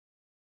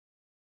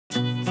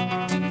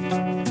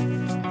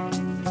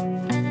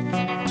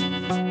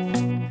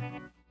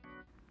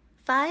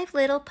5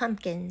 little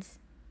pumpkins.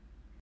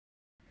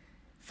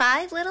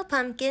 5 little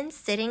pumpkins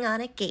sitting on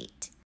a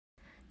gate.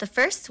 The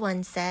first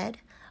one said,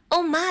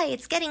 "Oh my,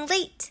 it's getting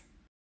late."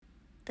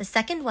 The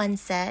second one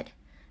said,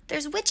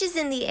 "There's witches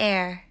in the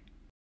air."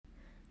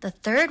 The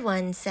third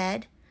one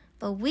said,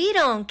 "But we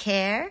don't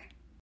care."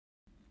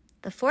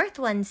 The fourth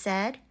one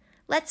said,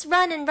 "Let's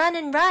run and run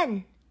and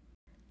run."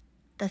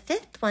 The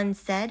fifth one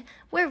said,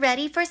 "We're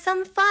ready for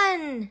some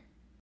fun."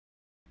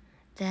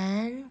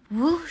 Then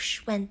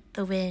whoosh went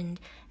the wind,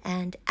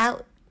 and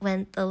out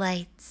went the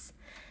lights,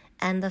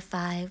 and the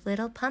 5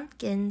 little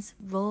pumpkins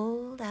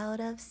rolled out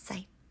of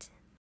sight.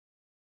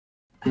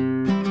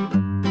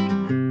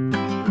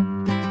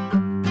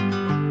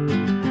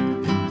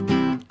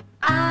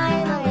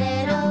 I'm a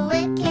little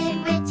wicked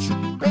witch,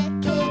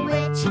 wicked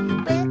witch,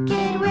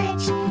 wicked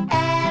witch.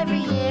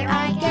 Every year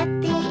I get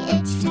the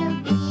itch to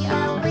be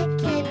a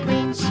wicked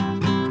witch.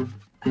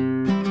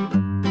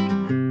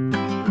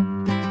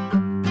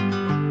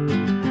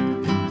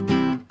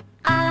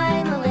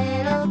 I'm a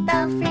little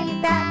belfry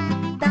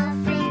bat,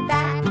 belfry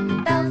bat,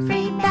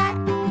 belfry bat.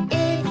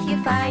 If you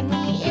find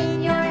me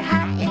in your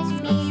hat, it's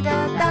me, the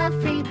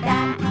belfry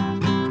bat.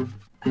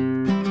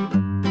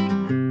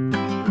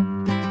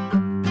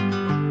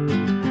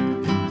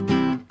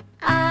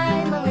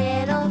 I'm a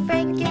little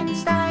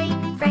Frankenstein,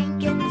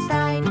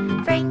 Frankenstein,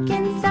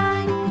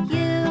 Frankenstein.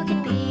 You can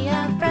be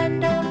a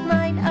friend of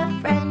mine, a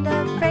friend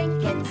of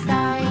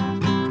Frankenstein.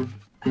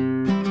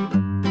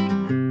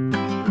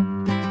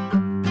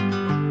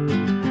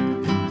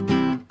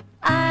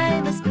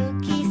 I'm a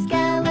spooky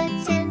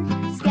skeleton,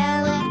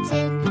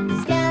 skeleton,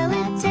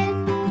 skeleton.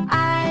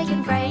 I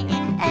can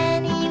frighten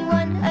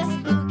anyone, a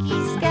spooky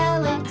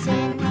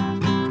skeleton.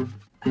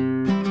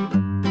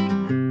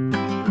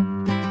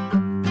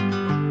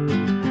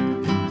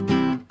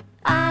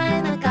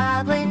 I'm a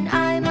goblin,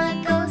 I'm a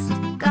ghost,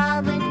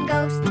 goblin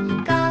ghost,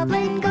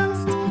 goblin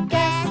ghost.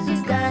 Guess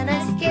who's gonna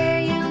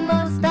scare you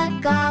most? The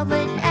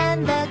goblin and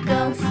the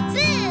ghost.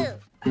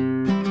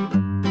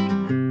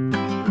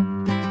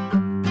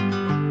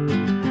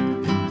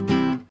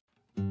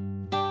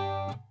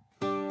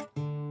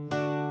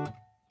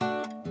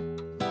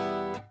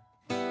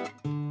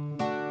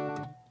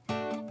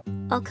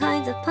 All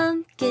kinds of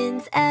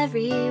pumpkins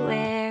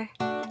everywhere.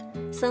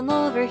 Some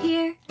over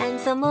here and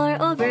some more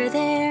over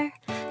there.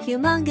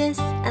 Humongous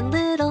and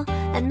little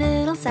and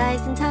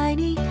middle-sized and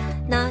tiny.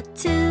 Not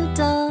too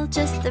dull,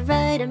 just the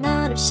right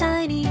amount of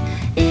shiny.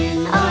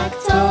 In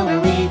October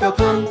we go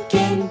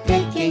pumpkin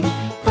picking,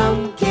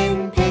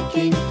 pumpkin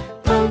picking,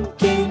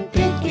 pumpkin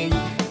picking.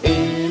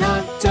 In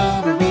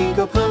October we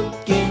go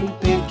pumpkin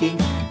picking,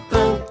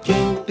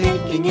 pumpkin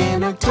picking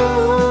in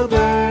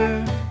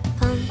October.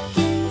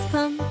 Pumpkins,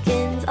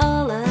 pumpkins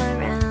all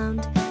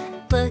around.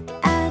 Look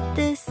at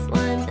this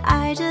one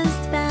I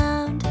just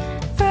found.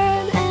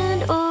 Firm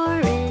and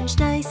orange,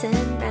 nice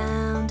and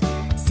round.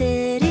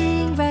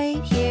 Sitting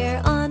right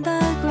here on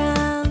the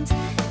ground.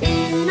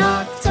 In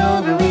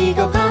October we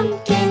go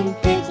pumpkin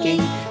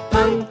picking,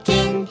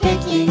 pumpkin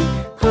picking,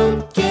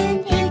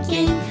 pumpkin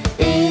picking.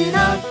 In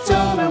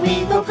October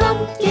we go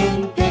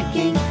pumpkin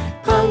picking,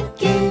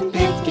 pumpkin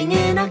picking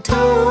in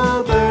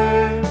October.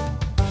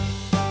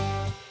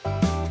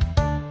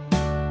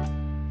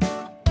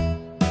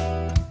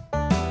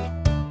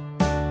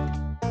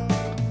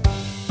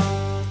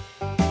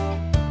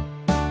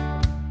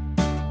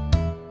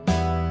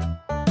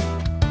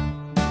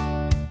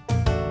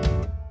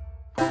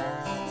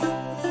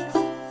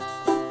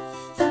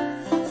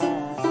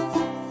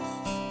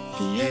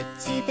 The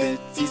itsy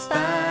bitsy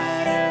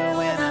spider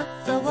went up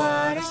the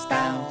water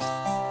spout.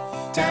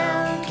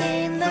 Down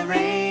came the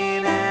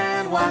rain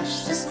and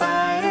washed the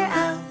spider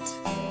out.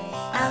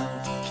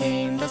 Out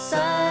came the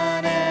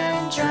sun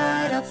and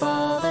dried up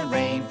all the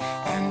rain.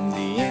 And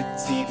the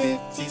itsy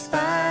bitsy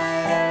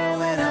spider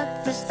went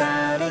up the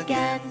spout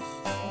again.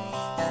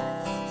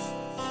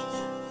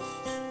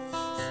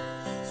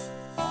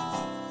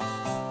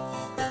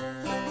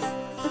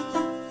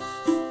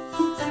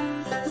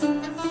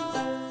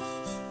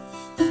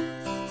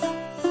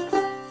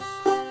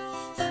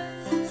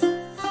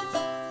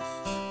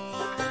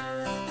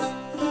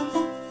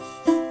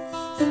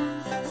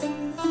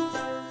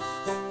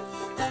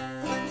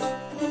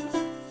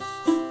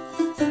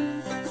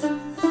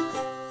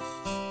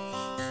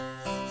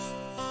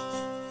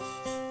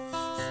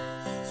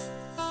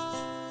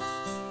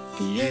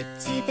 The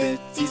itsy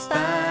bitsy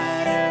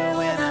spider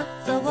went up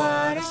the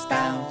water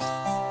spout.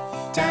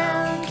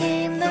 Down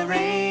came the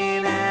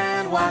rain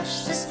and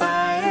washed the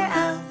spider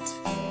out.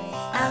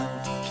 Out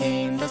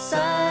came the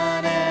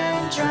sun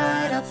and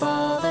dried up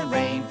all the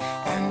rain.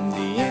 And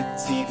the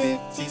itsy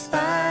bitsy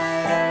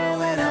spider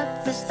went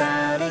up the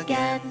spout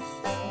again.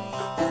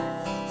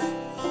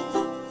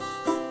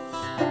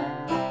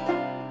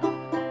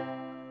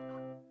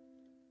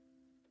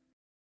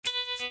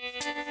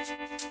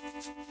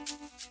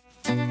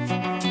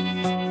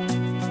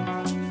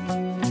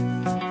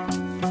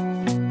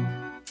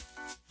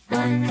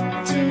 One,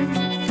 two,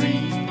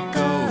 three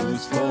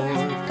goes 4,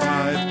 5.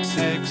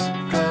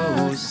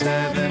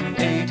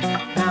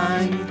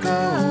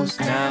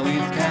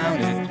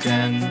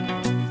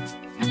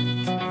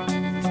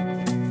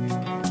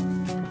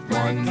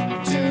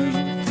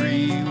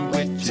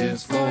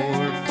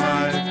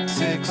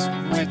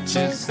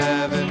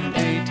 7,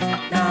 8,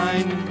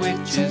 9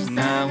 witches,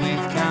 now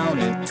we've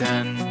counted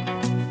 10.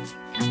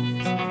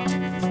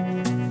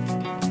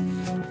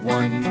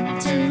 1,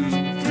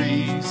 2,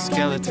 3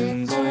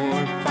 skeletons, 4,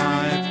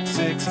 5,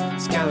 6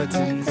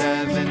 skeletons,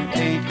 7,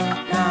 8,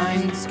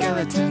 9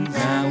 skeletons,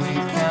 now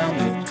we've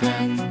counted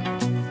 10.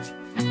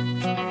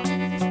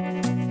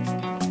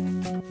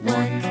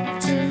 1,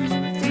 2,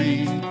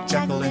 3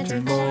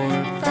 jack-o'-lantern,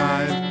 4,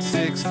 5,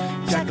 6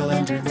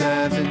 jack-o'-lantern,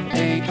 7,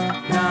 8,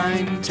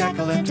 9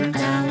 jack-o'-lantern,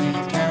 now we've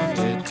counted 10.